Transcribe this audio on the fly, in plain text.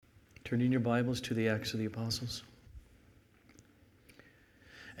Turn in your Bibles to the Acts of the Apostles.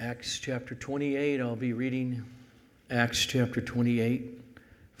 Acts chapter 28, I'll be reading Acts chapter 28,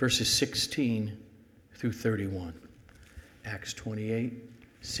 verses 16 through 31. Acts 28,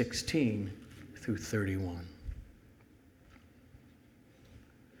 16 through 31.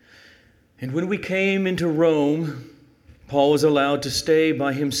 And when we came into Rome, Paul was allowed to stay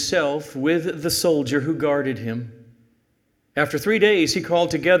by himself with the soldier who guarded him. After 3 days, he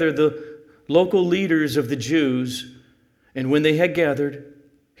called together the local leaders of the Jews, and when they had gathered,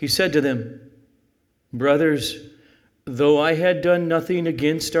 he said to them, "Brothers, though I had done nothing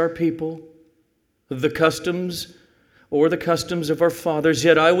against our people, the customs of our fathers,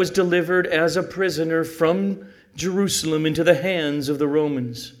 yet I was delivered as a prisoner from Jerusalem into the hands of the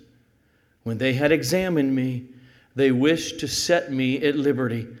Romans. When they had examined me, they wished to set me at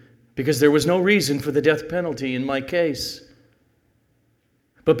liberty, because there was no reason for the death penalty in my case.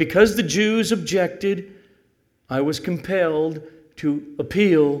 But because the Jews objected, I was compelled to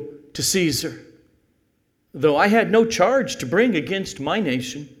appeal to Caesar, though I had no charge to bring against my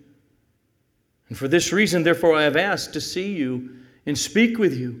nation. And for this reason, therefore, I have asked to see you and speak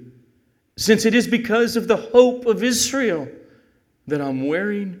with you, since it is because of the hope of Israel that I'm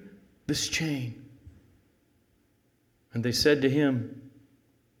wearing this chain." And they said to him,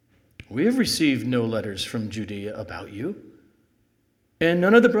 "We have received no letters from Judea about you, and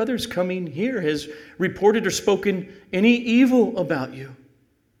none of the brothers coming here has reported or spoken any evil about you.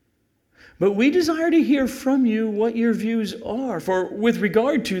 But we desire to hear from you what your views are, for with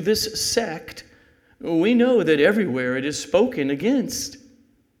regard to this sect, we know that everywhere it is spoken against."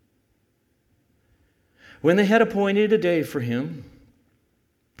 When they had appointed a day for him,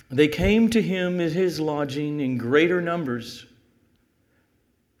 they came to him at his lodging in greater numbers.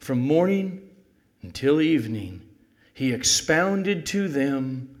 From morning until evening, he expounded to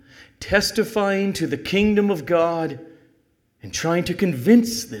them, testifying to the kingdom of God and trying to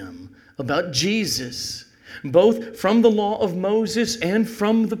convince them about Jesus, both from the law of Moses and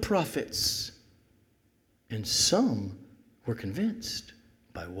from the prophets. And some were convinced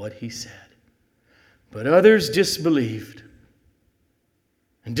by what he said, but others disbelieved.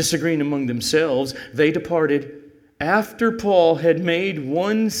 And disagreeing among themselves, they departed after Paul had made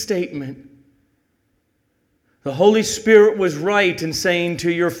one statement. "The Holy Spirit was right in saying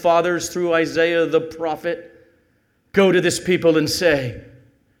to your fathers through Isaiah the prophet, 'Go to this people and say,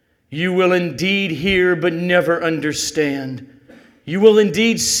 you will indeed hear but never understand. You will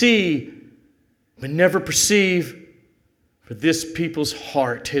indeed see but never perceive. For this people's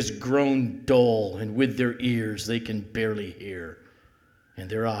heart has grown dull, and with their ears they can barely hear, and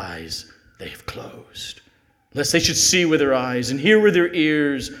their eyes they have closed, lest they should see with their eyes and hear with their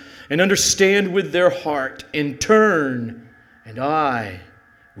ears and understand with their heart and turn, and I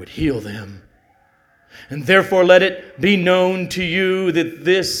would heal them. And therefore let it be known to you that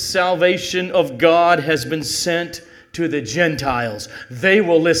this salvation of God has been sent to the Gentiles. They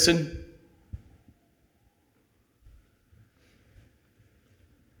will listen."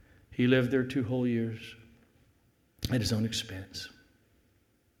 He lived there 2 whole years at his own expense,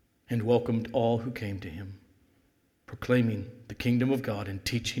 and welcomed all who came to him, proclaiming the kingdom of God and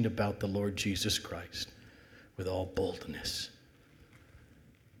teaching about the Lord Jesus Christ with all boldness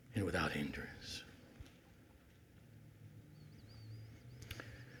and without hindrance.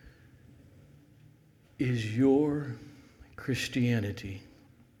 Is your Christianity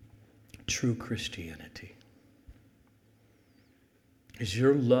true Christianity? Is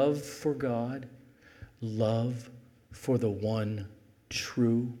your love for God love for the one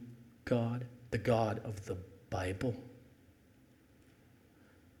true God, the God of the Bible?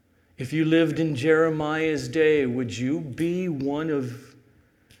 If you lived in Jeremiah's day, would you be one of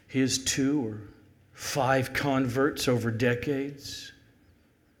his 2 or 5 converts over decades?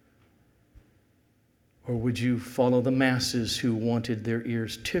 Or would you follow the masses who wanted their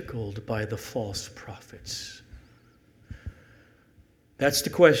ears tickled by the false prophets? That's the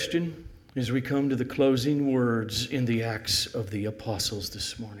question as we come to the closing words in the Acts of the Apostles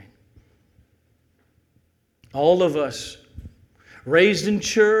this morning. All of us, raised in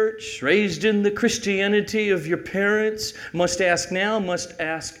church, raised in the Christianity of your parents, must ask now, must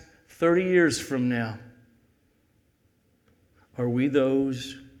ask 30 years from now. Are we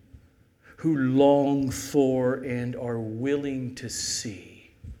those who long for and are willing to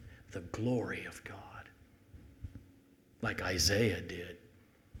see the glory of God? Like Isaiah did.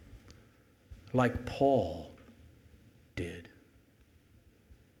 Like Paul did.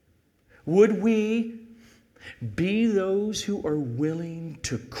 Would we be those who are willing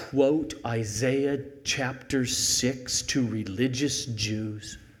to quote Isaiah chapter 6 to religious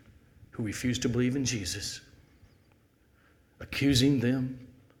Jews who refuse to believe in Jesus, accusing them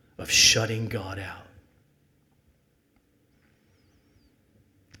of shutting God out.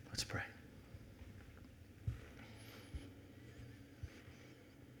 Let's pray.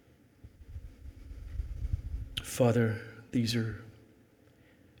 Father, these are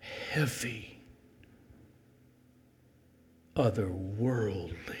heavy,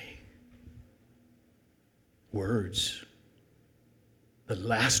 otherworldly words, the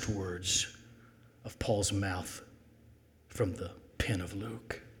last words of Paul's mouth from the pen of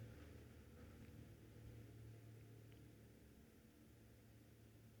Luke.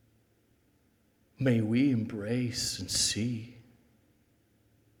 May we embrace and see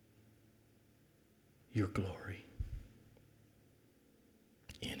your glory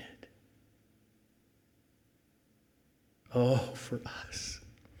in it. Oh, for us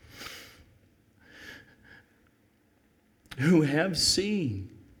who have seen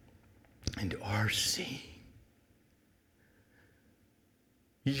and are seeing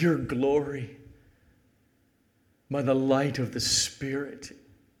your glory by the light of the Spirit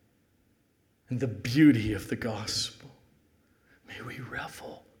and the beauty of the gospel. May we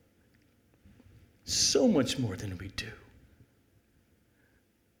revel so much more than we do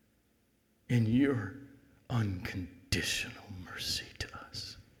in your unconditional mercy to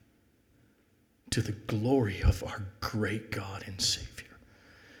us, to the glory of our great God and Savior,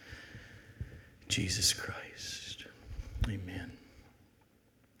 Jesus Christ. Amen.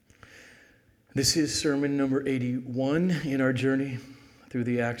 This is sermon number 81 in our journey through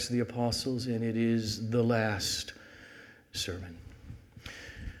the Acts of the Apostles, and it is the last sermon.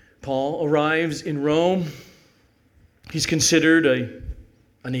 Paul arrives in Rome. He's considered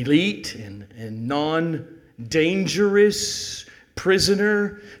an elite and non-dangerous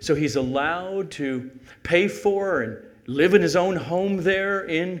prisoner, so he's allowed to pay for and live in his own home there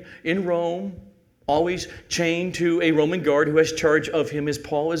in Rome, always chained to a Roman guard who has charge of him as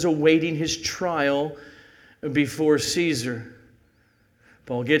Paul is awaiting his trial before Caesar.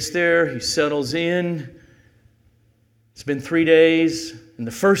 Paul gets there, he settles in. It's been 3 days, and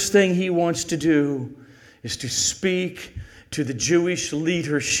the first thing he wants to do is to speak to the Jewish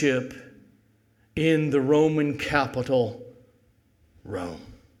leadership in the Roman capital, Rome.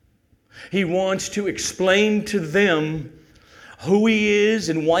 He wants to explain to them who he is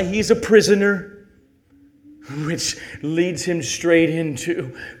and why he's a prisoner, which leads him straight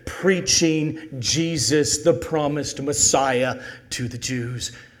into preaching Jesus, the promised Messiah, to the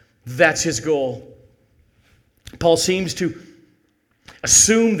Jews. That's his goal. Paul seems to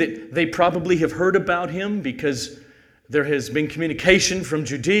assume that they probably have heard about him because there has been communication from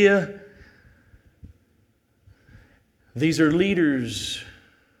Judea. These are leaders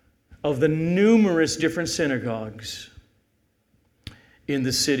of the numerous different synagogues in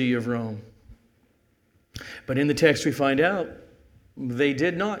the city of Rome. But in the text we find out they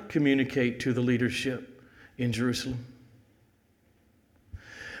did not communicate to the leadership in Jerusalem.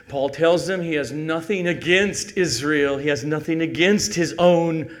 Paul tells them he has nothing against Israel. He has nothing against his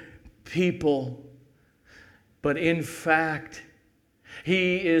own people. But in fact,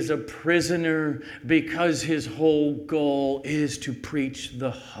 he is a prisoner because his whole goal is to preach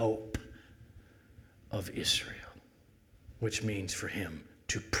the hope of Israel, which means for him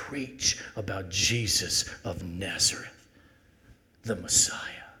to preach about Jesus of Nazareth, the Messiah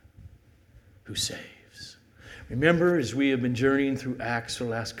who saves. Remember, as we have been journeying through Acts for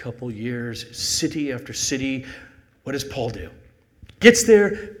the last couple years, city after city, what does Paul do? Gets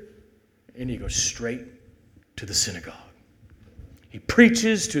there, and he goes straight to the synagogue. He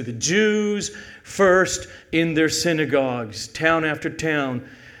preaches to the Jews first in their synagogues, town after town.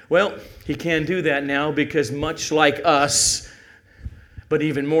 Well, he can't do that now because much like us, but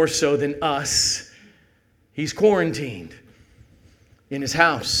even more so than us, he's quarantined in his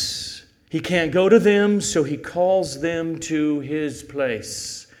house. He can't go to them, so he calls them to his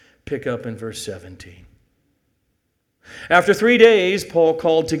place. Pick up in verse 17. After 3 days, Paul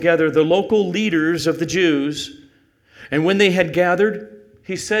called together the local leaders of the Jews, and when they had gathered,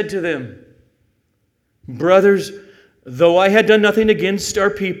 he said to them, "Brothers, though I had done nothing against our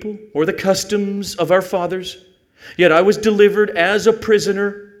people or the customs of our fathers, yet I was delivered as a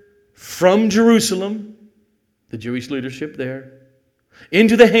prisoner from Jerusalem," the Jewish leadership there,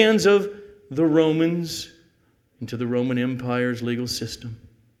 "into the hands of the Romans," into the Roman Empire's legal system.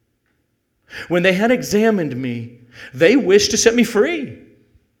 "When they had examined me, they wished to set me free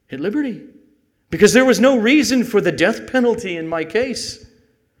at liberty, because there was no reason for the death penalty in my case.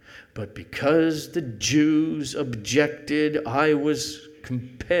 But because the Jews objected, I was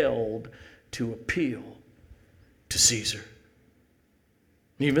compelled to appeal to Caesar."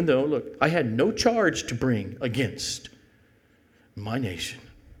 Even though, look, I had no charge to bring against my nation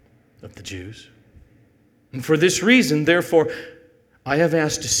of the Jews. And for this reason, therefore, I have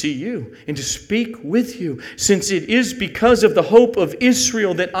asked to see you and to speak with you, since it is because of the hope of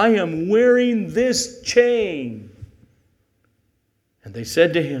Israel that I am wearing this chain. And they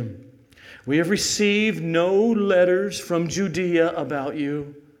said to him, we have received no letters from Judea about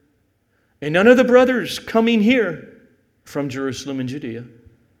you, and none of the brothers coming here from Jerusalem and Judea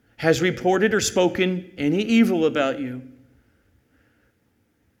has reported or spoken any evil about you.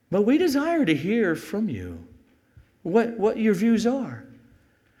 But we desire to hear from you what your views are.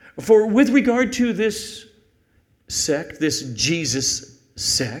 For with regard to this sect, this Jesus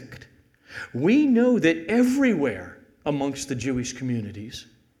sect, we know that everywhere amongst the Jewish communities,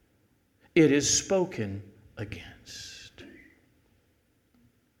 it is spoken against.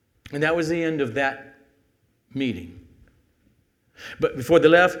 And that was the end of that meeting. But before they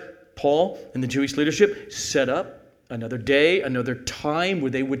left, Paul and the Jewish leadership set up another day, another time where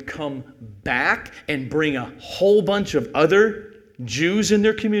they would come back and bring a whole bunch of other Jews in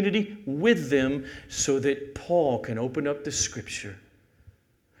their community with them so that Paul can open up the Scripture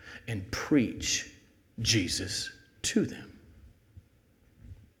and preach Jesus to them.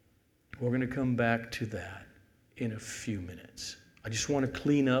 We're going to come back to that in a few minutes. I just want to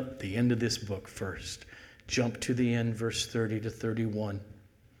clean up the end of this book first. Jump to the end, verse 30 to 31.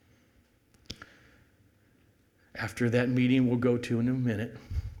 After that meeting we'll go to in a minute,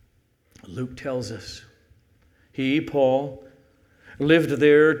 Luke tells us, he, Paul, lived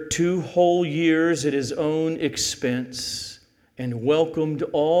there 2 whole years at his own expense and welcomed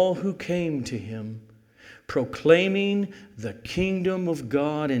all who came to him, proclaiming the kingdom of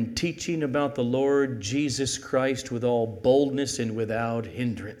God and teaching about the Lord Jesus Christ with all boldness and without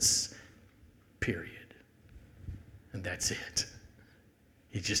hindrance. Period. And that's it.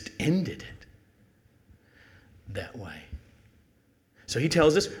 He just ended it that way. So he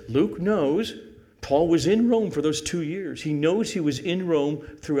tells us, Luke knows Paul was in Rome for those 2 years. He knows he was in Rome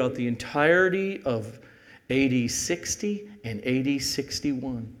throughout the entirety of AD 60 and AD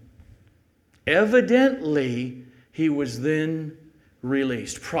 61. Evidently, he was then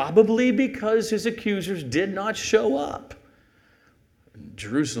released, probably because his accusers did not show up.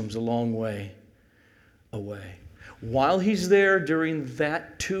 Jerusalem's a long way away. While he's there during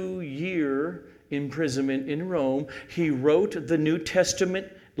that 2-year imprisonment in Rome, he wrote the New Testament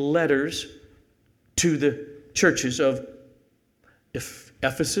letters to the churches of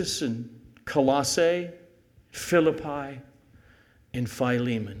Ephesus and Colossae, Philippi, and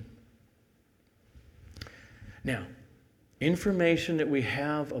Philemon. Now, information that we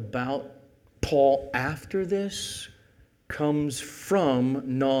have about Paul after this comes from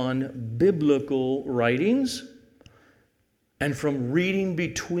non-biblical writings and from reading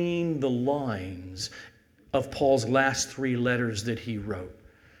between the lines of Paul's last 3 letters that he wrote,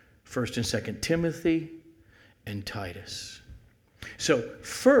 1st and 2nd Timothy and Titus. So,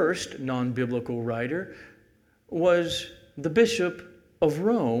 first non-biblical writer was the bishop of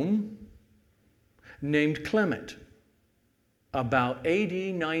Rome named Clement. About AD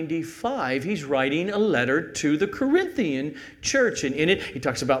 95, he's writing a letter to the Corinthian church. And in it, he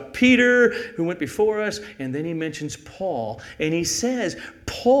talks about Peter, who went before us, and then he mentions Paul. And he says,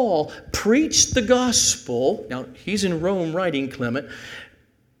 Paul preached the gospel, now he's in Rome writing, Clement,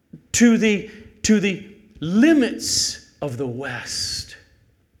 to the limits of the West.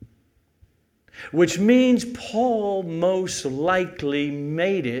 Which means Paul most likely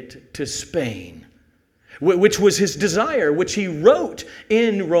made it to Spain, which was his desire, which he wrote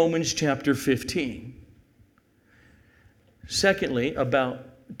in Romans chapter 15. Secondly,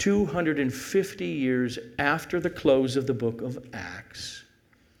 about 250 years after the close of the book of Acts,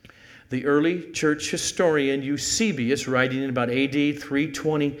 the early church historian Eusebius, writing in about AD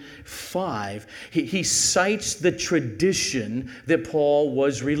 325, he cites the tradition that Paul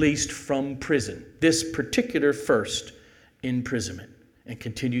was released from prison, this particular first imprisonment, and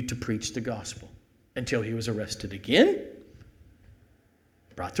continued to preach the gospel until he was arrested again,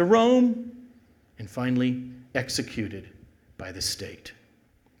 brought to Rome, and finally executed by the state.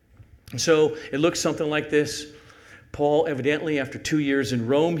 And so it looks something like this. Paul, evidently, after 2 years in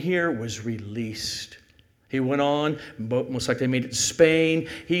Rome here, was released. He went on, most likely made it to Spain.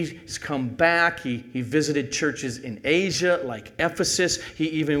 He's come back. He visited churches in Asia, like Ephesus. He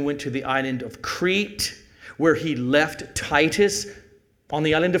even went to the island of Crete, where he left Titus on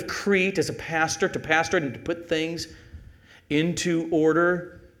the island of Crete as a pastor, to pastor and to put things into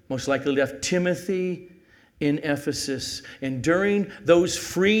order. Most likely left Timothy in Ephesus. And during those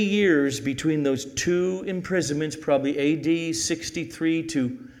free years between those two imprisonments, probably AD 63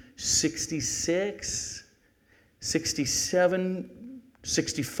 to 66, 67,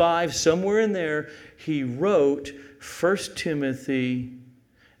 65, somewhere in there, he wrote 1 Timothy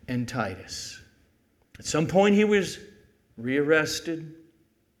and Titus. At some point he was rearrested,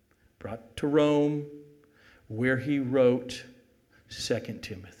 brought to Rome, where he wrote 2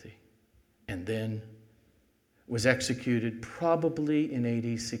 Timothy, and then was executed probably in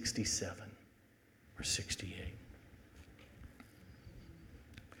AD 67 or 68.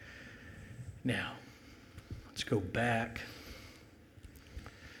 Now, let's go back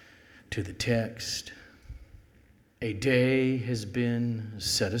to the text. A day has been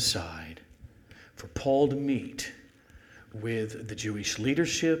set aside for Paul to meet with the Jewish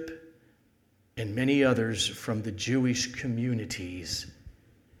leadership and many others from the Jewish communities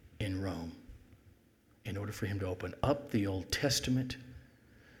in Rome, in order for him to open up the Old Testament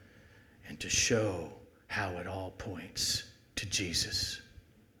and to show how it all points to Jesus,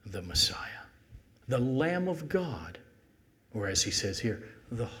 the Messiah, the Lamb of God, or as he says here,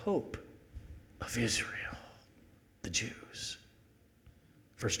 the hope of Israel, the Jews.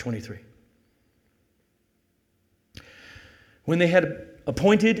 Verse 23. When they had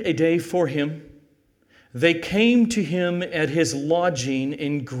appointed a day for him, they came to him at his lodging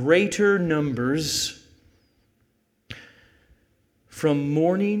in greater numbers from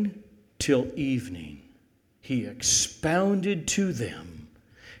morning till evening. He expounded to them,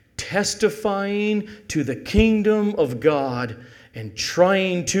 testifying to the kingdom of God and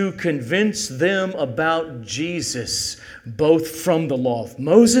trying to convince them about Jesus, both from the law of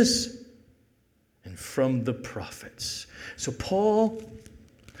Moses and from the prophets. So Paul,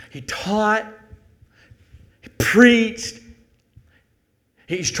 he taught, he preached,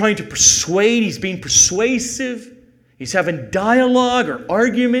 he's trying to persuade, he's being persuasive, he's having dialogue or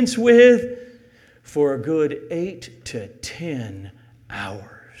arguments with for a good 8 to 10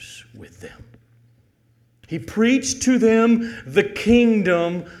 hours with them. He preached to them the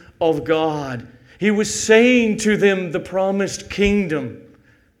kingdom of God. He was saying to them the promised kingdom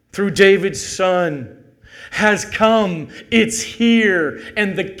through David's son has come. It's here.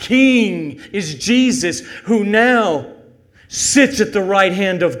 And the King is Jesus, who now sits at the right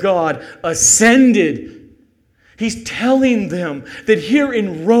hand of God, ascended. He's telling them that here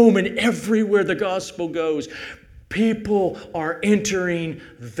in Rome and everywhere the gospel goes, people are entering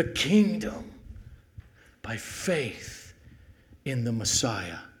the kingdom by faith in the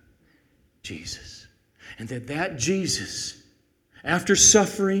Messiah, Jesus. And that Jesus, after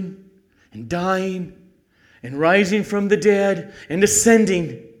suffering and dying and rising from the dead and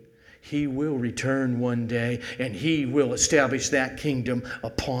ascending, he will return one day and he will establish that kingdom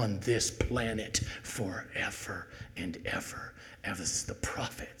upon this planet forever and ever, as the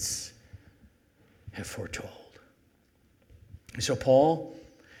prophets have foretold. And so Paul,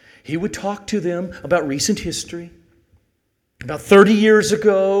 he would talk to them about recent history, about 30 years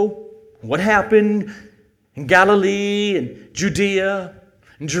ago, what happened in Galilee and Judea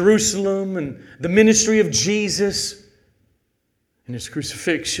and Jerusalem and the ministry of Jesus and his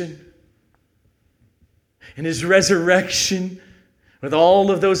crucifixion and his resurrection with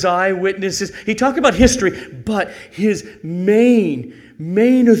all of those eyewitnesses. He talked about history, but his main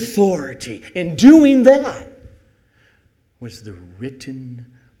authority in doing that was the written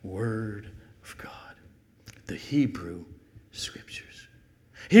Word of God, the Hebrew Scriptures.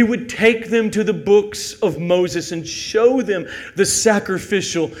 He would take them to the books of Moses and show them the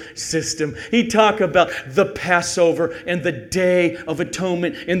sacrificial system. He'd talk about the Passover and the Day of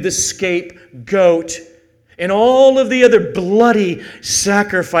Atonement and the scapegoat and all of the other bloody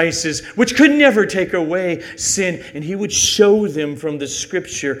sacrifices which could never take away sin. And he would show them from the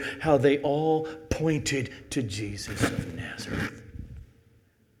Scripture how they all pointed to Jesus of Nazareth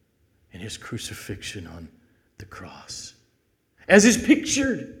and his crucifixion on the cross, as is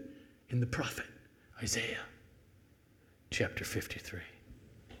pictured in the prophet Isaiah chapter 53. I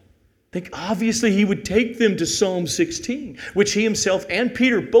think obviously he would take them to Psalm 16, which he himself and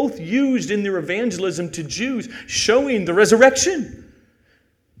Peter both used in their evangelism to Jews, showing the resurrection.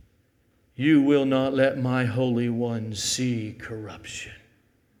 You will not let my Holy One see corruption.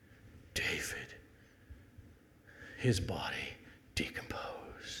 David, his body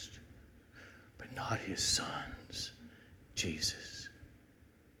decomposed, but not his sons, Jesus.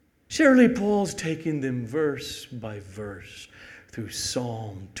 Surely Paul's taking them verse by verse through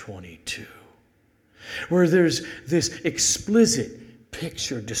Psalm 22, where there's this explicit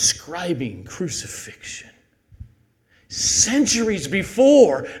picture describing crucifixion, centuries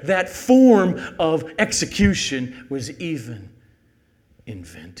before that form of execution was even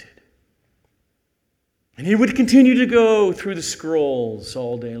invented. And he would continue to go through the scrolls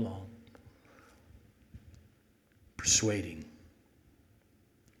all day long, persuading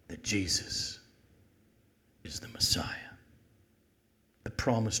that Jesus is the Messiah, the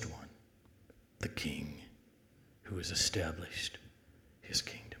promised one, the King who has established his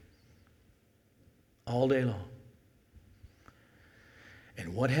kingdom. All day long.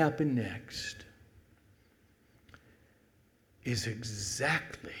 And what happened next is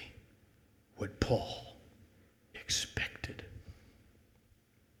exactly what Paul expected.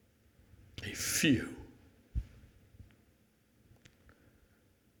 A few,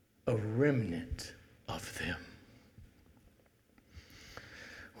 a remnant of them.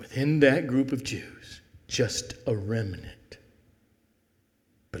 Within that group of Jews, just a remnant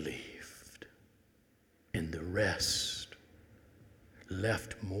believed, and the rest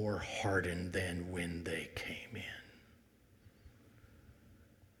left more hardened than when they came in.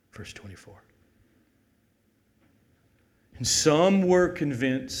 Verse 24. And some were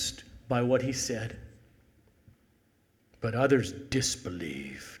convinced by what he said, but others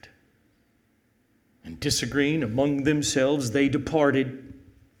disbelieved. And disagreeing among themselves, they departed.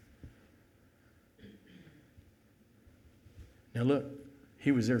 Now look,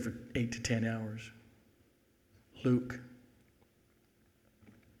 he was there for 8 to 10 hours. Luke.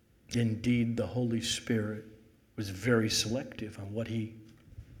 Indeed, the Holy Spirit was very selective on what he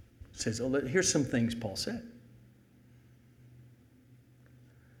says. Oh, here's some things Paul said.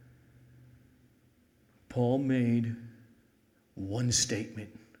 Paul made one statement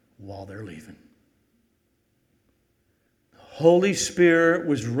while they're leaving. The Holy Spirit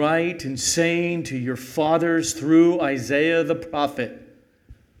was right in saying to your fathers through Isaiah the prophet,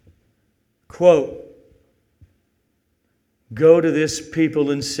 quote, go to this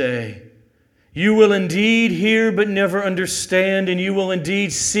people and say, you will indeed hear but never understand, and you will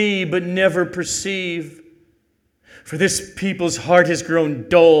indeed see but never perceive. For this people's heart has grown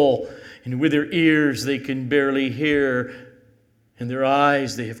dull, and with their ears they can barely hear, and their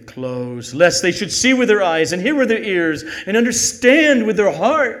eyes they have closed, lest they should see with their eyes and hear with their ears and understand with their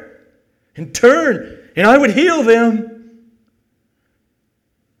heart and turn, and I would heal them.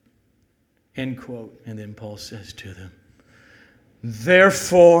 End quote. And then Paul says to them,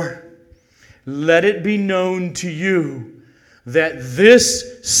 therefore, let it be known to you that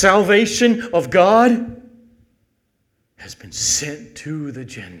this salvation of God has been sent to the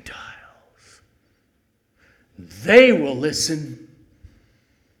Gentiles. They will listen.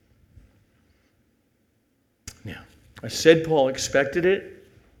 Now, I said Paul expected it.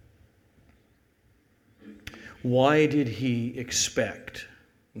 Why did he expect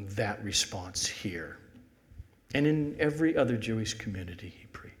that response here and in every other Jewish community he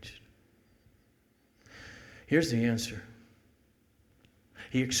preached? Here's the answer.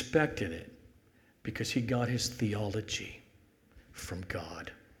 He expected it because he got his theology from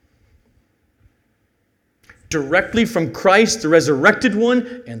God. Directly from Christ, the resurrected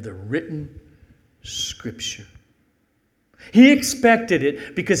one, and the written Scripture. He expected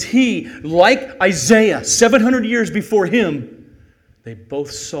it because he, like Isaiah, 700 years before him, they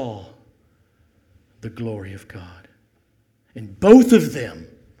both saw the glory of God. And both of them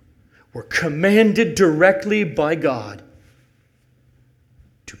were commanded directly by God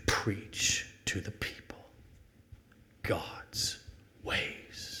to preach to the people God's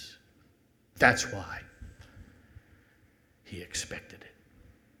ways. That's why he expected it.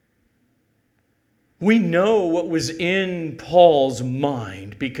 We know what was in Paul's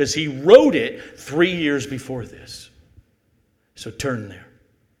mind because he wrote it 3 years before this. So turn there.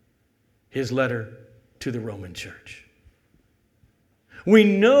 His letter to the Roman church. We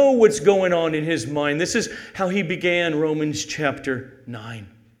know what's going on in his mind. This is how he began Romans chapter 9.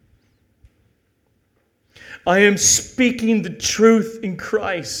 I am speaking the truth in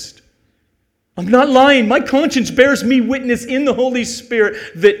Christ. I'm not lying. My conscience bears me witness in the Holy Spirit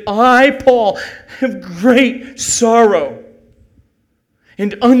that I, Paul, have great sorrow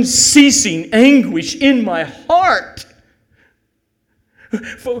and unceasing anguish in my heart.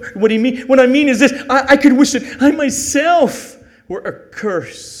 What I mean is this. I could wish that I myself were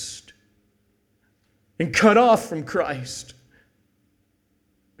accursed and cut off from Christ.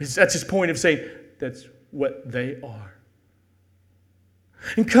 That's his point of saying that's what they are.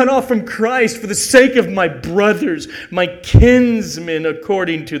 And cut off from Christ for the sake of my brothers, my kinsmen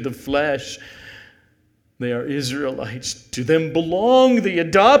according to the flesh. They are Israelites. To them belong the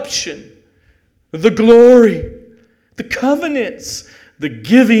adoption, the glory, the covenants, the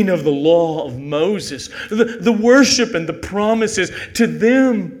giving of the law of Moses, the worship and the promises. To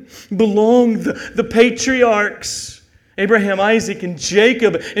them belong the patriarchs, Abraham, Isaac, and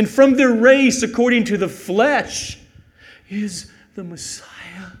Jacob. And from their race, according to the flesh, is the Messiah,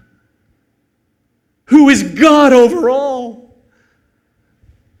 who is God over all,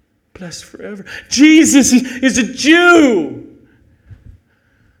 blessed forever. Jesus is a Jew.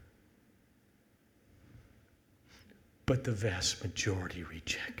 But the vast majority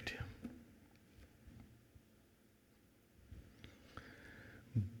reject him.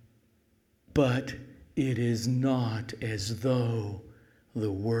 But it is not as though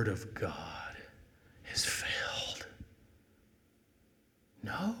the Word of God has failed.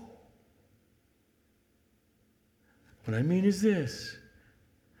 No. What I mean is this: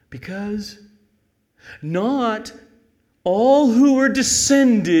 because not all who are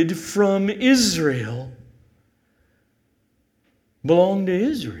descended from Israel belong to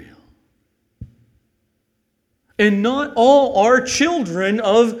Israel. And not all are children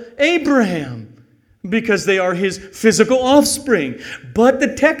of Abraham, because they are his physical offspring. But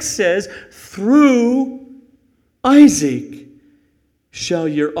the text says, through Isaac shall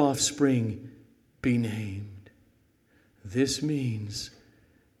your offspring be named. This means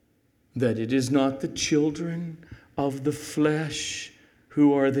that it is not the children of the flesh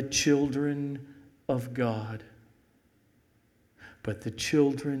who are the children of God, but the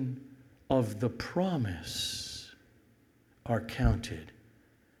children of the promise are counted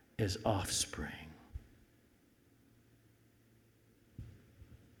as offspring.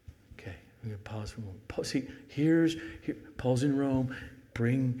 Okay, we're going to pause for a moment. See, here, Paul's in Rome.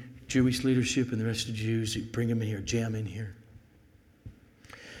 Bring Jewish leadership and the rest of the Jews. Bring them in here, jam in here.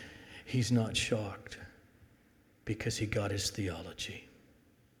 He's not shocked because he got his theology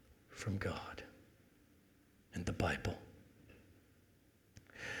from God and the Bible.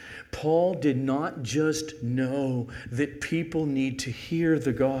 Paul did not just know that people need to hear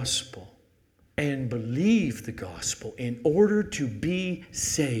the gospel and believe the gospel in order to be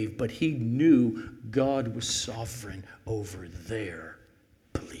saved, but he knew God was sovereign over their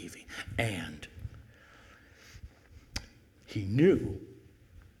believing. And he knew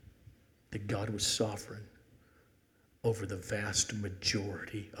that God was sovereign over the vast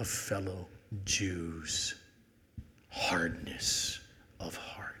majority of fellow Jews' hardness of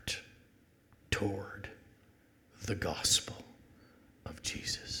heart toward the gospel of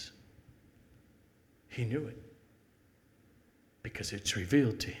Jesus. He knew it because it's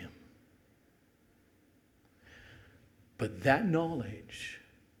revealed to him. But that knowledge,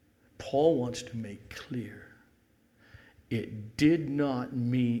 Paul wants to make clear, it did not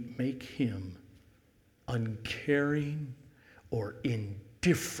make him uncaring or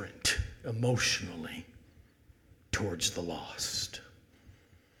indifferent emotionally towards the lost.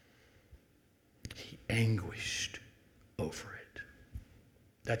 He anguished over it.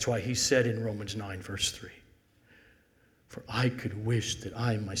 That's why he said in Romans 9, verse 3, "For I could wish that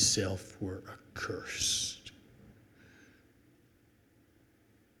I myself were accursed."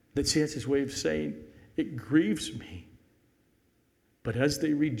 That's his way of saying, it grieves me. But as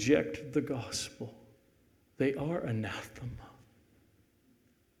they reject the gospel, they are anathema,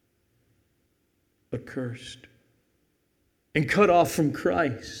 accursed, and cut off from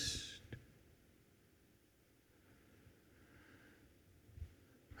Christ.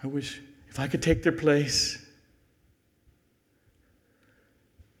 I wish if I could take their place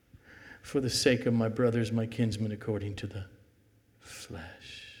for the sake of my brothers, my kinsmen, according to the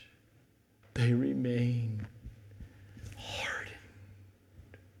flesh. They remain hardened.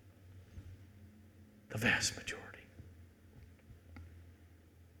 The vast majority.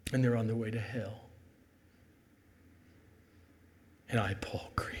 And they're on their way to hell. And I,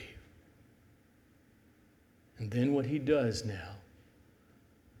 Paul, grieve. And then what he does now,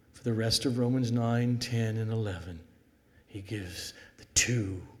 for the rest of Romans 9, 10, and 11, he gives the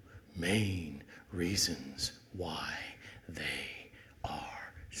two main reasons why they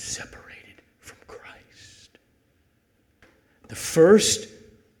are separated from Christ. The first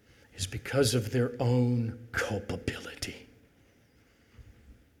is because of their own culpability.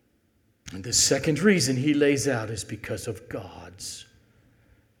 And the second reason he lays out is because of God's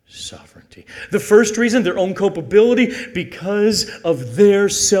sovereignty. The first reason, their own culpability, because of their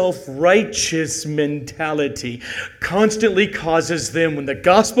self-righteous mentality, constantly causes them, when the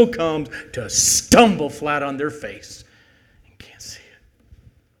gospel comes, to stumble flat on their face and can't see it.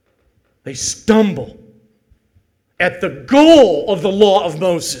 They stumble at the goal of the law of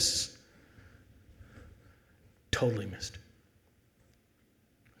Moses. Totally missed it.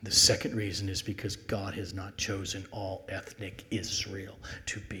 The second reason is because God has not chosen all ethnic Israel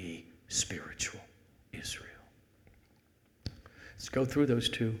to be spiritual Israel. Let's go through those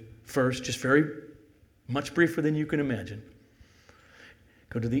two. First, just very much briefer than you can imagine.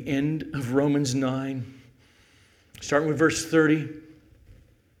 Go to the end of Romans 9, starting with verse 30.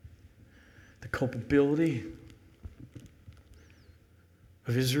 The culpability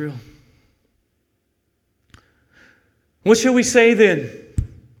of Israel. What shall we say then?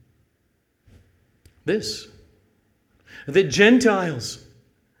 This, that Gentiles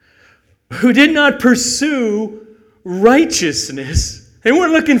who did not pursue righteousness, they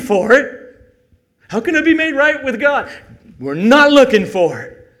weren't looking for it. How can it be made right with God? We're not looking for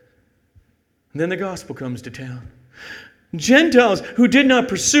it. And then the gospel comes to town. Gentiles who did not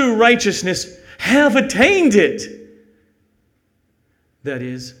pursue righteousness have attained it. That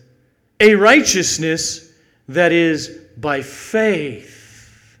is, a righteousness that is by faith.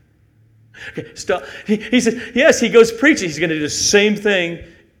 Okay, stop. He says, yes, he goes preaching. He's going to do the same thing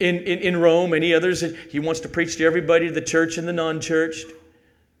in Rome. Any others? He wants to preach to everybody, the church and the non-church.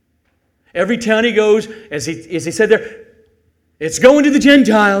 Every town he goes, as he said there, it's going to the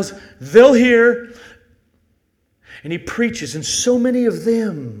Gentiles. They'll hear. And he preaches, and so many of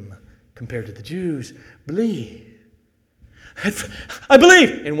them, compared to the Jews, believe. I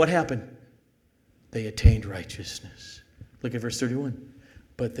believe. And what happened? They attained righteousness. Look at verse 31.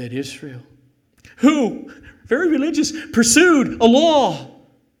 But that Israel, who, very religious, pursued a law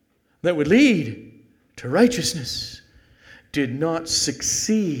that would lead to righteousness, did not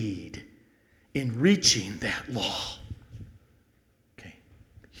succeed in reaching that law. Okay,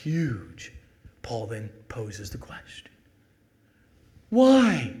 huge. Paul then poses the question.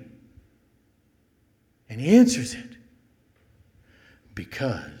 Why? And he answers it.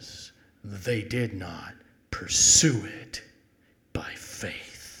 Because they did not pursue it by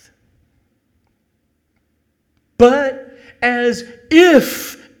faith. But as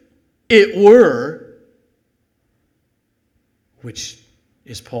if it were, which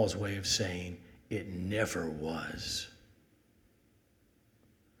is Paul's way of saying it never was.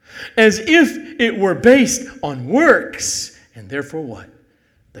 As if it were based on works, and therefore what?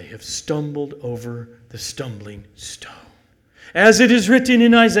 They have stumbled over the stumbling stone. As it is written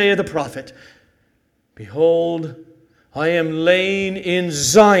in Isaiah the prophet, behold, I am laying in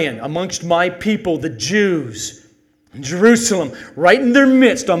Zion amongst my people, the Jews, in Jerusalem, right in their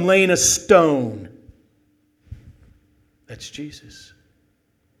midst, I'm laying a stone. That's Jesus.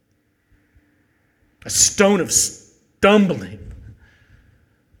 A stone of stumbling.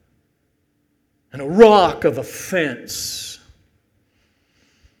 And a rock of offense.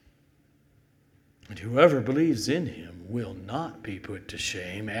 And whoever believes in him will not be put to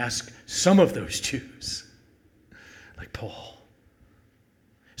shame. Ask some of those Jews, like Paul.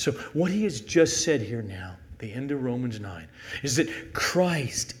 So what he has just said here now, the end of Romans 9, is that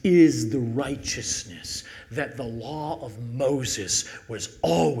Christ is the righteousness that the law of Moses was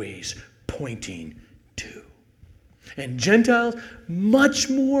always pointing to. And Gentiles much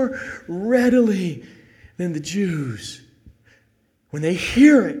more readily than the Jews, when they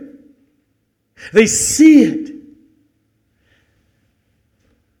hear it, they see it,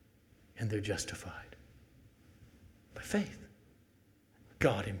 and they're justified by faith.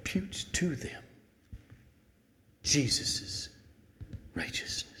 God imputes to them Jesus'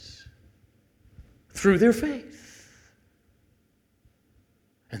 righteousness through their faith.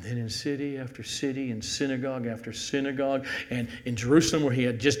 And then in city after city, in synagogue after synagogue, and in Jerusalem where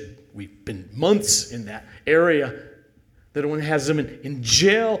we've been months in that area, that one has them in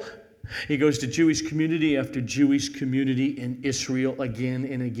jail. He goes to Jewish community after Jewish community in Israel again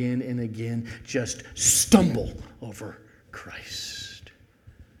and again and again, just stumble over Christ.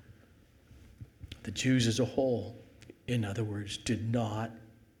 The Jews as a whole, in other words, did not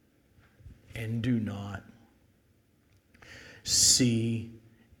and do not see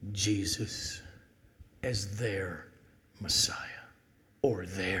Jesus as their Messiah or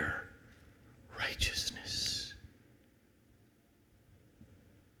their righteousness.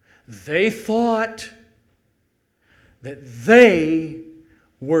 They thought that they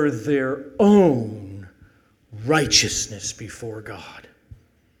were their own righteousness before God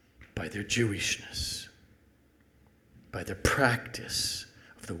by their Jewishness, by their practice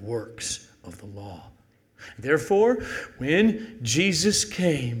of the works of the law. Therefore, when Jesus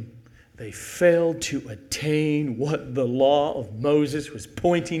came, they failed to attain what the law of Moses was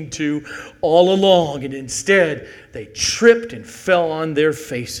pointing to all along, and instead they tripped and fell on their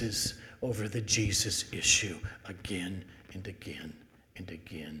faces over the Jesus issue again and again and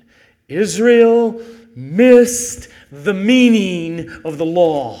again. Israel missed the meaning of the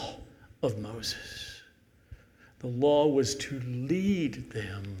law of Moses. The law was to lead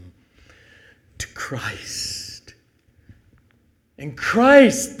them to Christ. And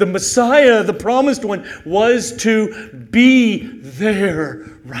Christ, the Messiah, the promised one, was to be their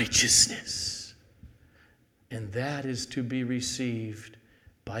righteousness. And that is to be received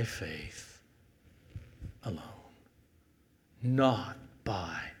by faith alone, not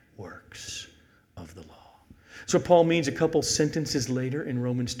by works of the law. So Paul means a couple sentences later in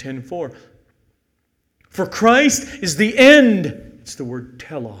Romans 10:4. For Christ is the end. It's the word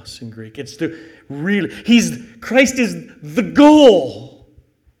telos in Greek. It's the real. Christ is the goal,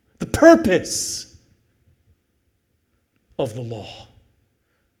 the purpose of the law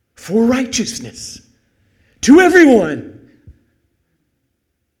for righteousness to everyone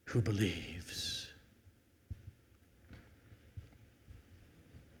who believes.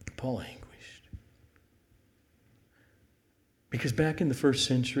 Paul anguished. Because back in the first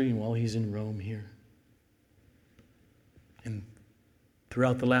century, and while he's in Rome here, and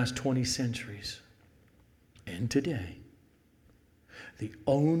throughout the last 20 centuries, and today, the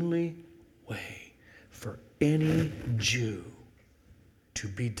only way for any Jew to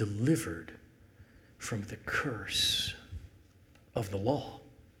be delivered from the curse of the law,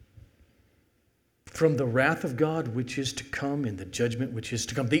 from the wrath of God which is to come and the judgment which is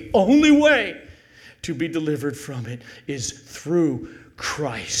to come, the only way to be delivered from it is through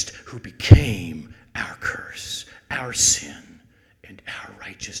Christ, who became our curse, our sin, and our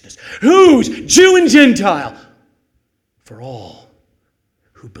righteousness. Whose? Jew and Gentile, for all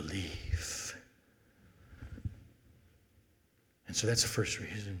who believe. And so that's the first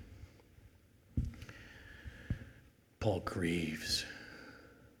reason. Paul grieves.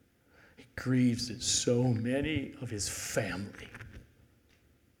 He grieves that so many of his family,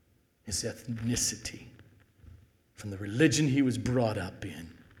 his ethnicity, from the religion he was brought up in,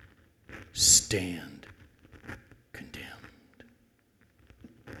 stand condemned,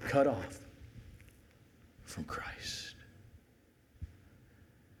 cut off from Christ.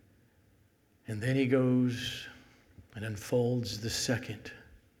 And then he goes and unfolds the second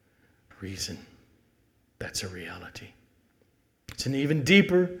reason. That's a reality. It's an even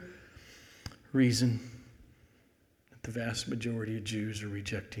deeper reason that the vast majority of Jews are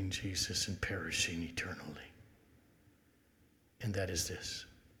rejecting Jesus and perishing eternally. And that is this.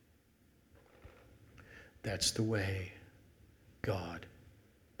 That's the way God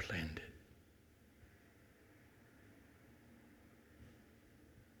planned it.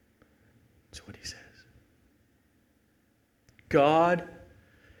 That's what he says. God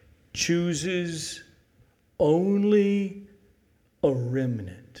chooses only a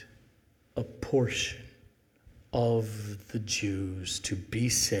remnant, a portion of the Jews to be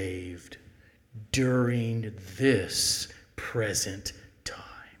saved during this present time.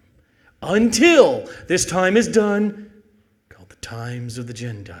 Until this time is done, called the times of the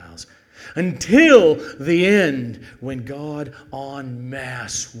Gentiles. Until the end, when God en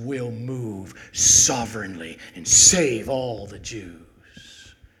masse will move sovereignly and save all the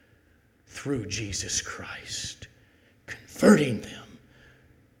Jews through Jesus Christ, converting them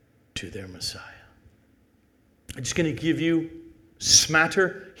to their Messiah. I'm just going to give you a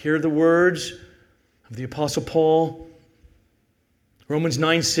smatter. Hear the words of the Apostle Paul. Romans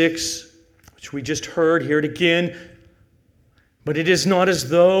 9:6, which we just heard. Hear it again. But it is not as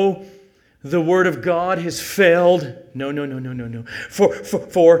though the word of God has failed. No.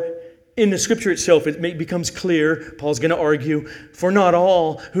 For in the Scripture itself, it becomes clear, Paul's going to argue, for not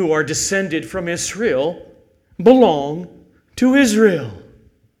all who are descended from Israel belong to Israel.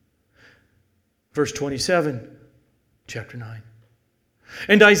 Verse 27, chapter 9.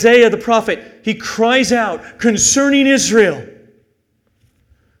 And Isaiah the prophet, he cries out concerning Israel,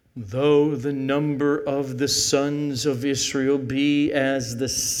 though the number of the sons of Israel be as the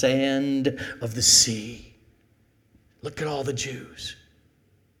sand of the sea. Look at all the Jews.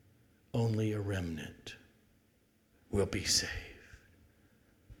 Only a remnant will be saved.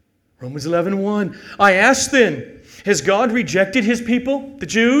 Romans 11:1. I ask then, has God rejected his people, the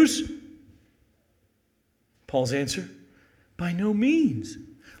Jews? Paul's answer, by no means.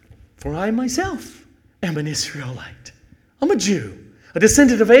 For I myself am an Israelite. I'm a Jew, a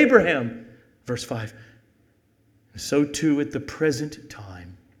descendant of Abraham. Verse 5. So too at the present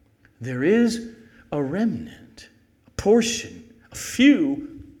time, there is a remnant, a portion, a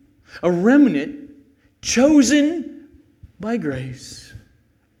few, a remnant chosen by grace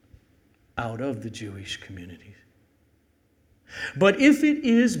out of the Jewish communities. But if it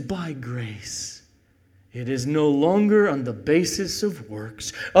is by grace, It is no longer on the basis of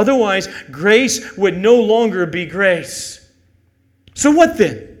works. Otherwise, grace would no longer be grace. So what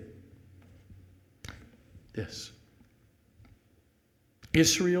then? This.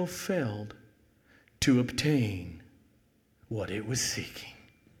 Israel failed to obtain what it was seeking.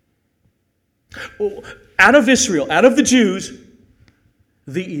 Out of Israel, out of the Jews,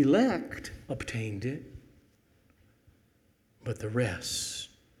 the elect obtained it, but the rest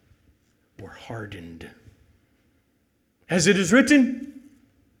were hardened. As it is written,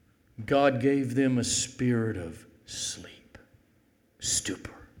 God gave them a spirit of sleep,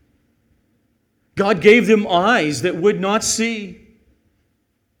 stupor. God gave them eyes that would not see.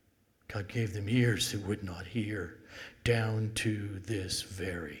 God gave them ears that would not hear, down to this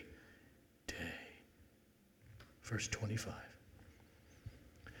very day. Verse 25.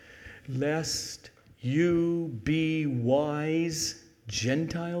 Lest you be wise,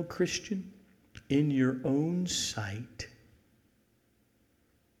 Gentile Christian, in your own sight,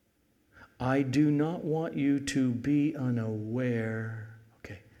 I do not want you to be unaware.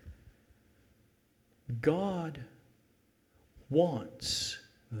 Okay. God wants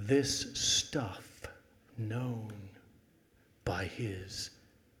this stuff known by His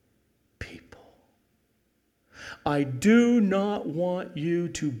people. I do not want you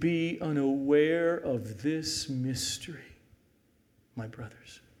to be unaware of this mystery, my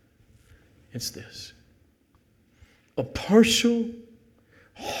brothers. It's this. A partial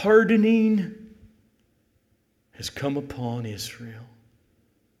hardening has come upon Israel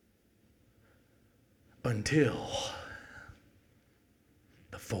until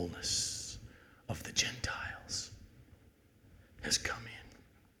the fullness of the Gentiles has come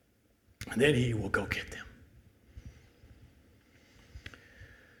in. And then He will go get them.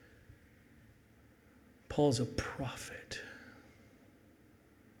 Paul's a prophet.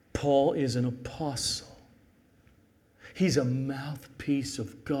 Paul is an apostle. He's a mouthpiece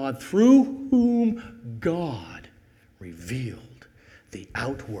of God, through whom God revealed the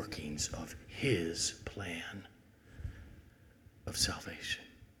outworkings of His plan of salvation.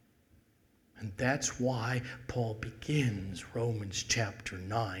 And that's why Paul begins Romans chapter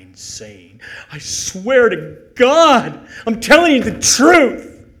 9 saying, I swear to God, I'm telling you the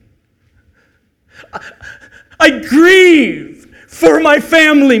truth. I grieve for my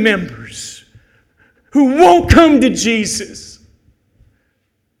family members who won't come to Jesus.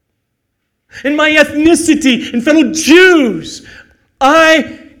 And my ethnicity and fellow Jews,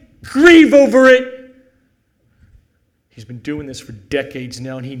 I grieve over it. He's been doing this for decades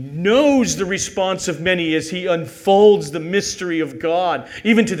now, and he knows the response of many as he unfolds the mystery of God,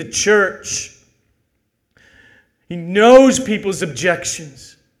 even to the church. He knows people's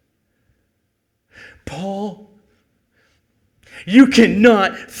objections. Paul, you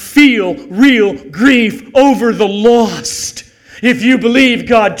cannot feel real grief over the lost if you believe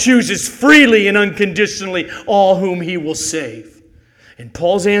God chooses freely and unconditionally all whom He will save. And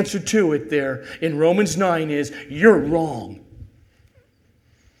Paul's answer to it there in Romans 9 is, you're wrong.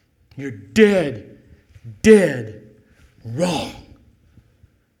 You're dead wrong.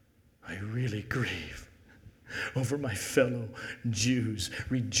 I really grieve over my fellow Jews'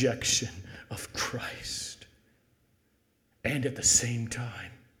 rejection of Christ. And at the same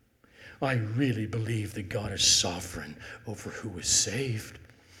time, I really believe that God is sovereign over who is saved.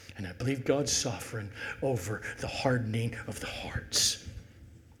 And I believe God's sovereign over the hardening of the hearts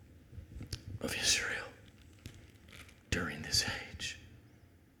of Israel during this age.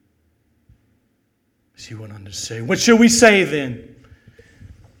 As he went on to say, what shall we say then?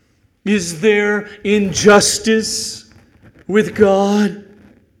 Is there injustice with God?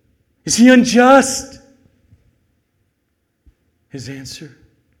 Is He unjust? His answer,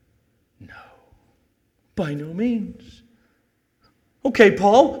 no, by no means. Okay,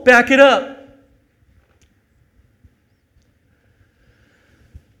 Paul, back it up.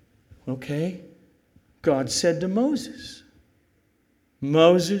 Okay, God said to Moses,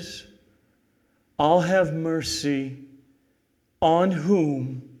 Moses, I'll have mercy on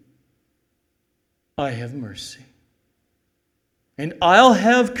whom I have mercy. And I'll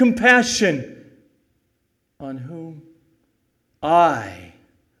have compassion on whom I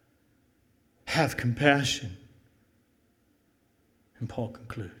have compassion. And Paul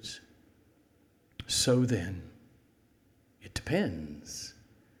concludes, so then, it depends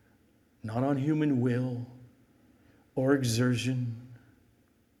not on human will or exertion,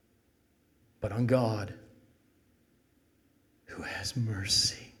 but on God who has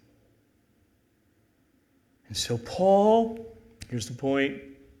mercy. And so Paul, here's the point,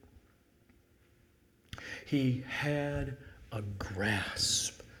 he had a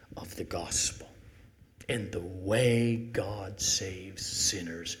grasp of the gospel. and the way God saves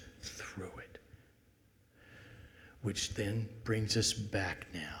sinners through it. Which then brings us back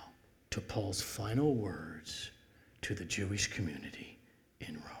now to Paul's final words to the Jewish community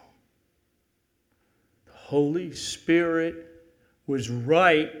in Rome. The Holy Spirit was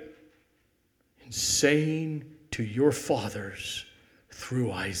right in saying to your fathers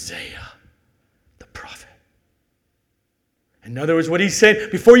through Isaiah, the prophet. In other words, what he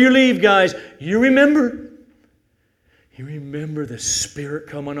said, before you leave, guys, you remember the Spirit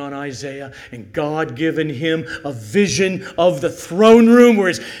coming on Isaiah and God giving him a vision of the throne room where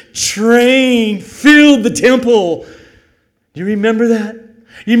his train filled the temple. Do you remember that?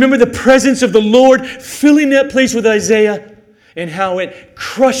 You remember the presence of the Lord filling that place with Isaiah and how it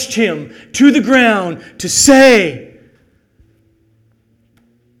crushed him to the ground to say,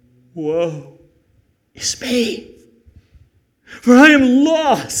 "Woe is me, for I am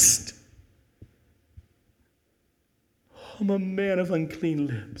lost. I'm a man of unclean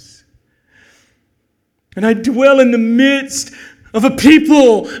lips, and I dwell in the midst of a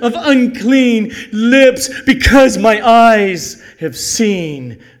people of unclean lips, because my eyes have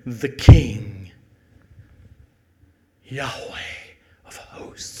seen the King, Yahweh of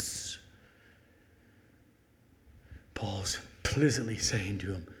hosts." Paul's implicitly saying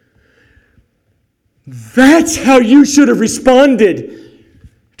to him, that's how you should have responded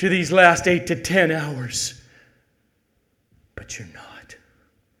to these last 8 to 10 hours. But you're not.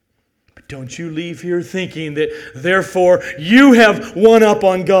 But don't you leave here thinking that therefore you have one up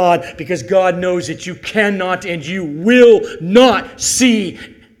on God, because God knows that you cannot and you will not see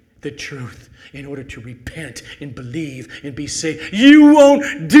the truth in order to repent and believe and be saved. You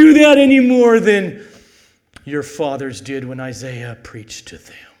won't do that any more than your fathers did when Isaiah preached to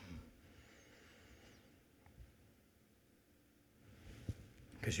them.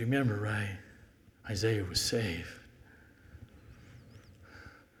 Because you remember, right? Isaiah was saved.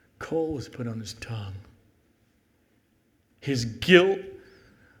 Coal was put on his tongue. His guilt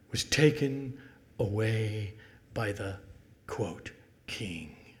was taken away by the, quote,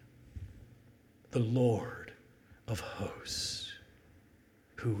 King, the Lord of hosts,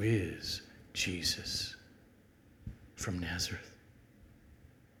 who is Jesus from Nazareth.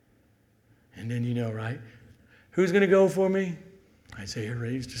 And then you know, right? Who's going to go for me? Isaiah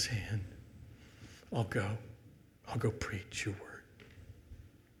raised his hand. I'll go. I'll go preach your word.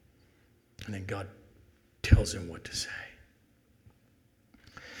 And then God tells him what to say.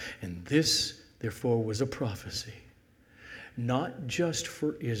 And this, therefore, was a prophecy, not just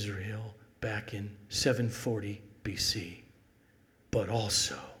for Israel back in 740 BC, but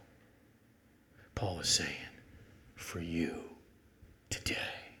also, Paul is saying, for you today.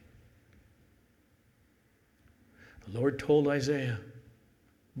 The Lord told Isaiah,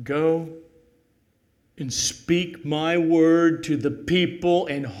 go and speak my word to the people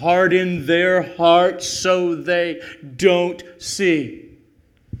and harden their hearts so they don't see.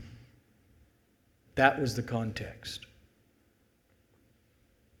 That was the context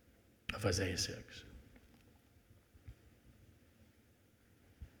of Isaiah 6.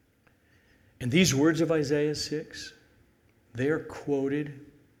 And these words of Isaiah 6, they are quoted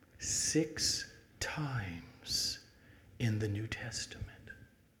 6 times in the New Testament.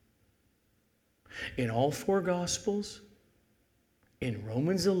 In all 4 Gospels, in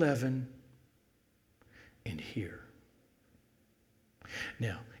Romans 11, and here.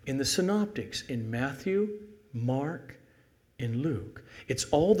 Now, in the Synoptics, in Matthew, Mark, and Luke, it's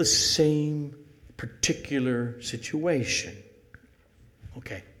all the same particular situation.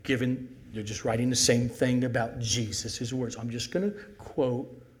 Okay, given you're just writing the same thing about Jesus, his words. I'm just going to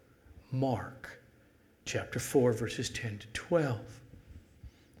quote Mark chapter 4, verses 10 to 12.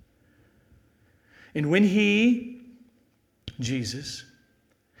 And when he, Jesus,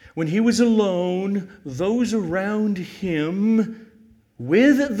 when he was alone, those around him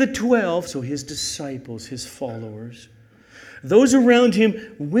with the 12, so his disciples, his followers, those around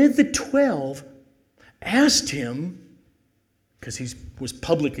him with the 12 asked him, because he was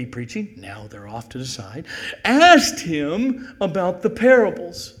publicly preaching, now they're off to the side, asked him about the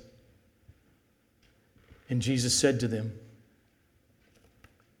parables. And Jesus said to them,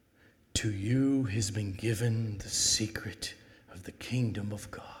 to you has been given the secret of the kingdom of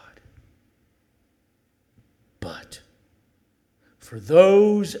God. But for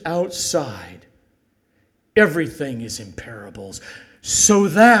those outside, everything is in parables, so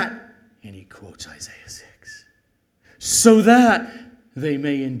that, and he quotes Isaiah 6, so that they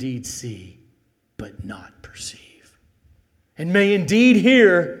may indeed see, but not perceive, and may indeed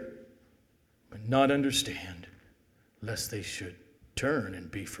hear, but not understand, lest they should turn and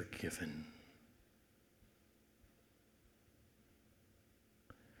be forgiven.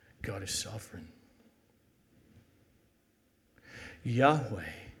 God is sovereign. Yahweh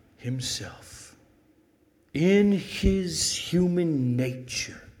himself, in his human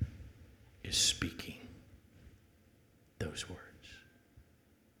nature, is speaking those words.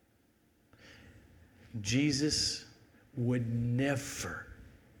 Jesus would never,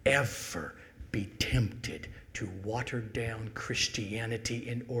 ever be tempted to water down Christianity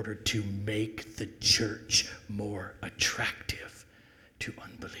in order to make the church more attractive to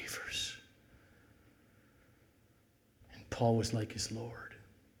unbelievers. And Paul was like his Lord.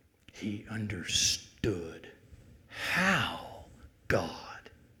 He understood how God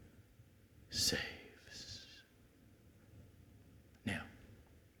saves. Now,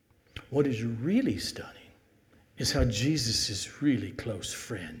 what is really stunning is how Jesus' really close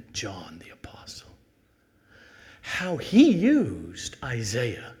friend, John the Apostle, how he used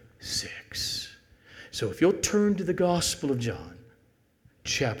Isaiah 6. So if you'll turn to the Gospel of John,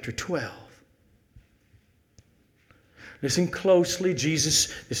 chapter 12. Listen closely.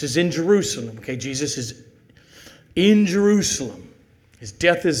 Jesus, this is in Jerusalem. Okay, Jesus is in Jerusalem. His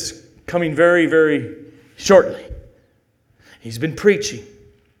death is coming very, very shortly. He's been preaching.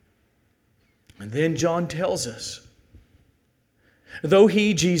 And then John tells us, though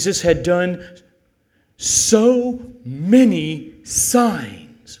he, Jesus, had done so many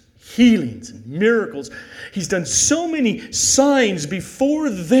signs, healings, and miracles, he's done so many signs before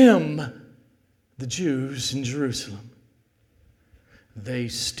them, the Jews in Jerusalem, they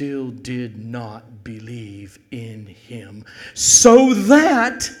still did not believe in him. So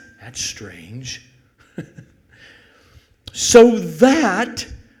that's strange, so that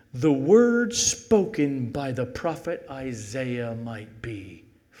the word spoken by the prophet Isaiah might be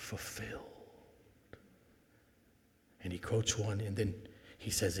fulfilled. And he quotes one, and then he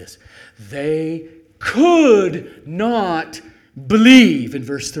says this: they could not believe, in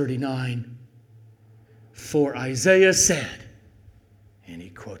verse 39, for Isaiah said, and he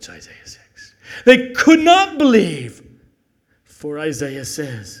quotes Isaiah 6. They could not believe, for Isaiah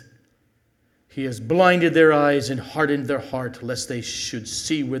says, he has blinded their eyes and hardened their heart, lest they should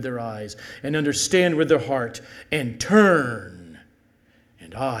see with their eyes and understand with their heart and turn,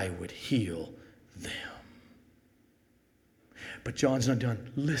 and I would heal them. But John's not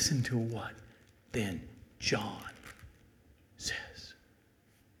done. Listen to what then John says.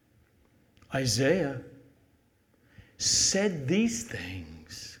 Isaiah said these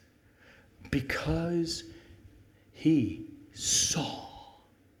things because he saw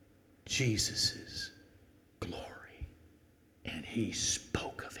Jesus' glory, and he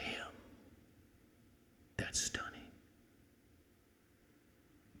spoke of him. That's stunning.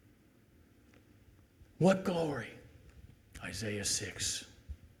 What glory? Isaiah 6,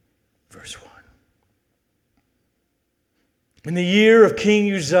 verse 1. In the year of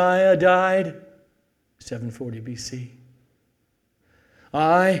King Uzziah died, 740 BC,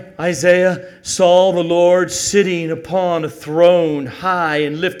 I, Isaiah, saw the Lord sitting upon a throne high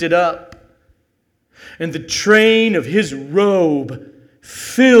and lifted up, and the train of his robe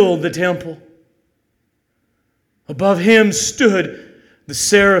filled the temple. Above him stood the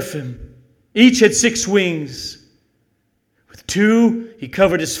seraphim. Each had 6 wings. With 2 he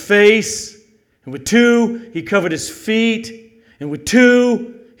covered his face, and with 2 he covered his feet, and with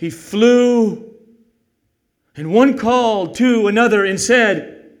 2 he flew. And one called to another and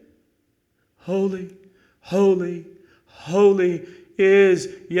said, Holy, holy, holy is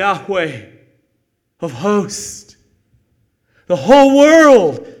Yahweh of hosts. The whole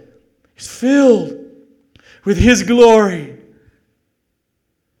world is filled with his glory.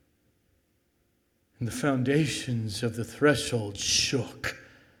 And the foundations of the threshold shook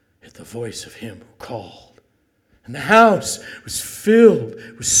at the voice of him who called. And the house was filled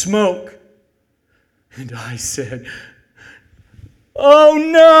with smoke. And I said, oh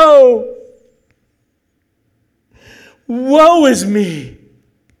no! Woe is me!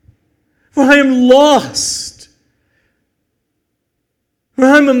 For I am lost. For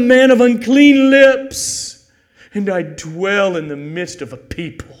I am a man of unclean lips, and I dwell in the midst of a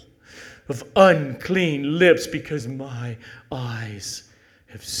people of unclean lips, because my eyes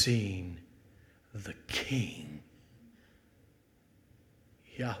have seen the King,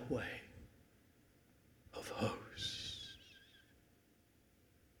 Yahweh of hosts.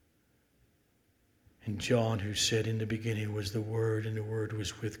 And John, who said, in the beginning was the Word, and the Word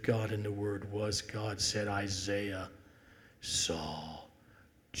was with God, and the Word was God, said, Isaiah saw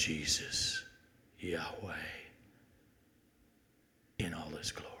Jesus, Yahweh, in all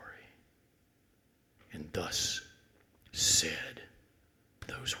his glory. And thus said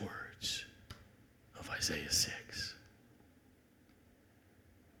those words of Isaiah 6.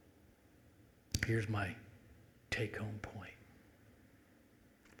 here's my take-home point.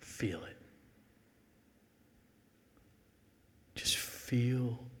 Feel it. Just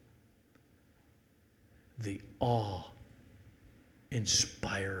feel the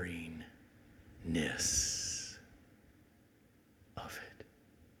awe-inspiringness of it.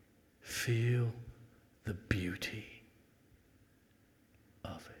 Feel the beauty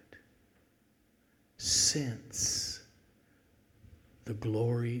of it. Sense the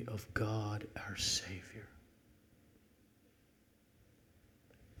glory of God our Savior.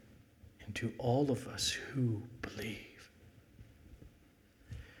 And to all of us who believe,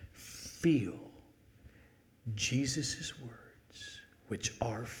 feel Jesus' words, which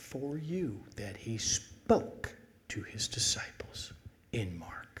are for you, that he spoke to his disciples in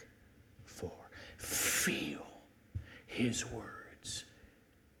Mark 4. Feel his words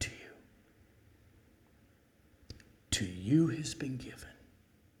to you. To you has been given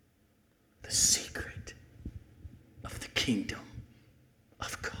the secret of the kingdom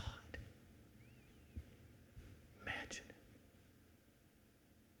of God. Imagine it.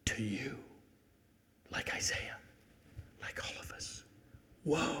 To you, like Isaiah, like all of us,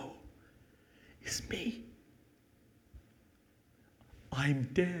 woe is me. I'm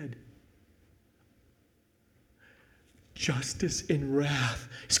dead. Justice and wrath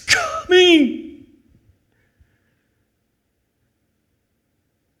is coming.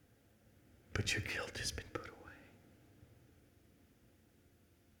 But your guilt has been put away.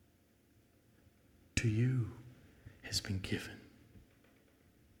 To you has been given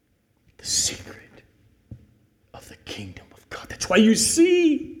the secret of the kingdom of God. That's why you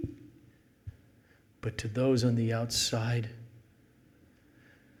see. But to those on the outside,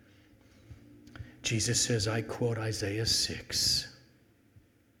 Jesus says, I quote Isaiah 6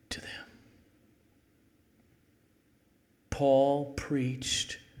 to them. Paul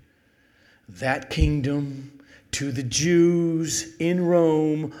preached that kingdom to the Jews in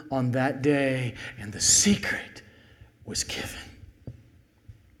Rome on that day, and the secret was given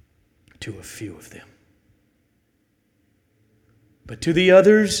to a few of them. But to the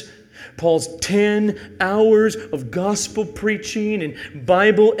others, Paul's 10 hours of gospel preaching and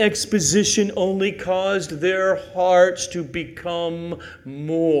Bible exposition only caused their hearts to become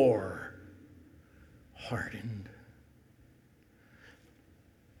more hardened.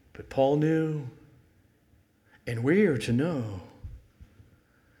 But Paul knew, and we are to know,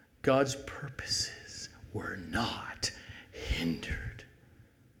 God's purposes were not hindered,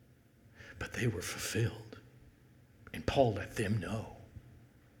 but they were fulfilled. And Paul let them know.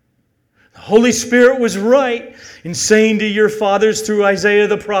 The Holy Spirit was right in saying to your fathers through Isaiah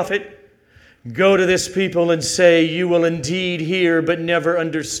the prophet, go to this people and say, you will indeed hear but never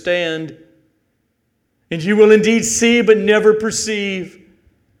understand. And you will indeed see but never perceive.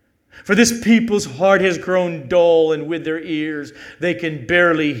 For this people's heart has grown dull, and with their ears they can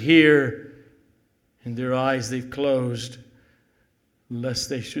barely hear. And their eyes they've closed, lest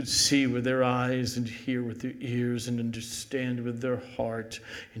they should see with their eyes and hear with their ears and understand with their heart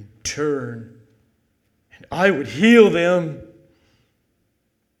and turn, and I would heal them.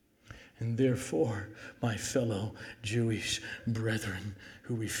 And therefore, my fellow Jewish brethren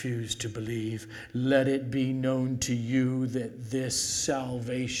who refuse to believe, let it be known to you that this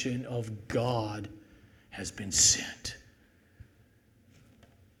salvation of God has been sent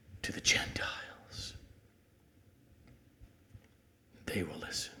to the Gentiles. They will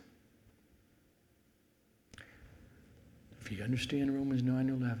listen. If you understand Romans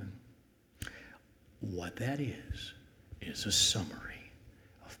 9:11, what that is a summary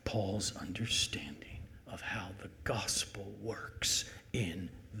of Paul's understanding of how the gospel works in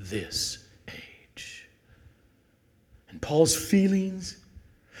this age. And Paul's feelings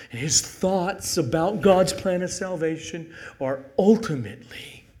and his thoughts about God's plan of salvation are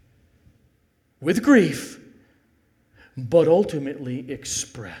ultimately, with grief, but ultimately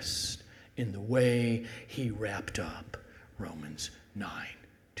expressed in the way he wrapped up Romans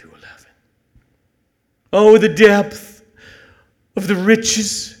 9-11. Oh, the depth of the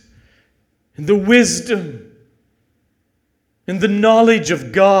riches and the wisdom and the knowledge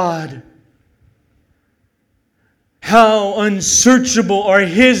of God. How unsearchable are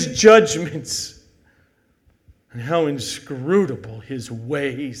his judgments, and how inscrutable his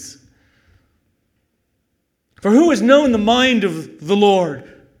ways. For who has known the mind of the Lord?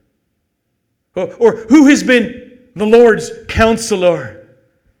 Or who has been the Lord's counselor?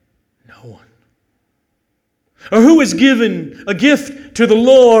 No one. Or who has given a gift to the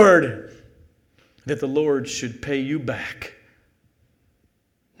Lord that the Lord should pay you back?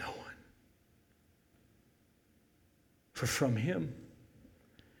 No one. For from him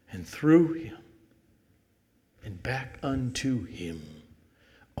and through him and back unto him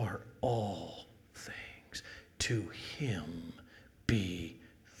are all things. To him be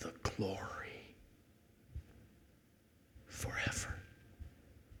the glory forever.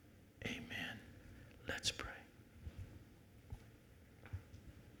 Amen. Let's pray.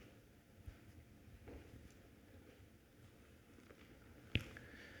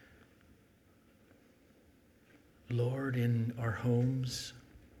 Lord, in our homes,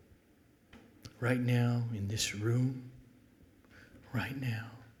 right now, in this room, right now,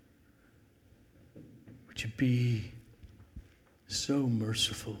 would you be so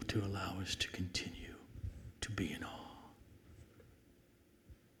merciful to allow us to continue to be in awe?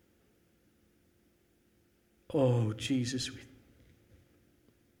 Oh, Jesus, we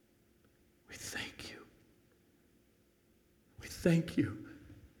thank you. We thank you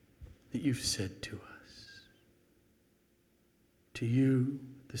that you've said to us, to you,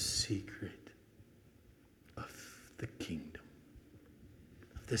 the secret of the kingdom,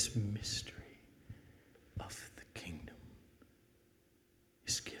 of this mystery of the kingdom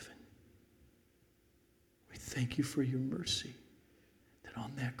is given. We thank you for your mercy, that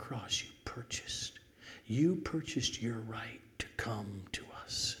on that cross you purchased your right to come to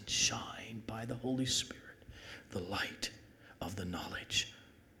us and shine by the Holy Spirit the light of the knowledge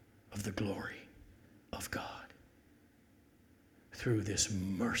of the glory of God through this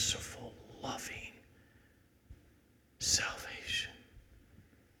merciful, loving,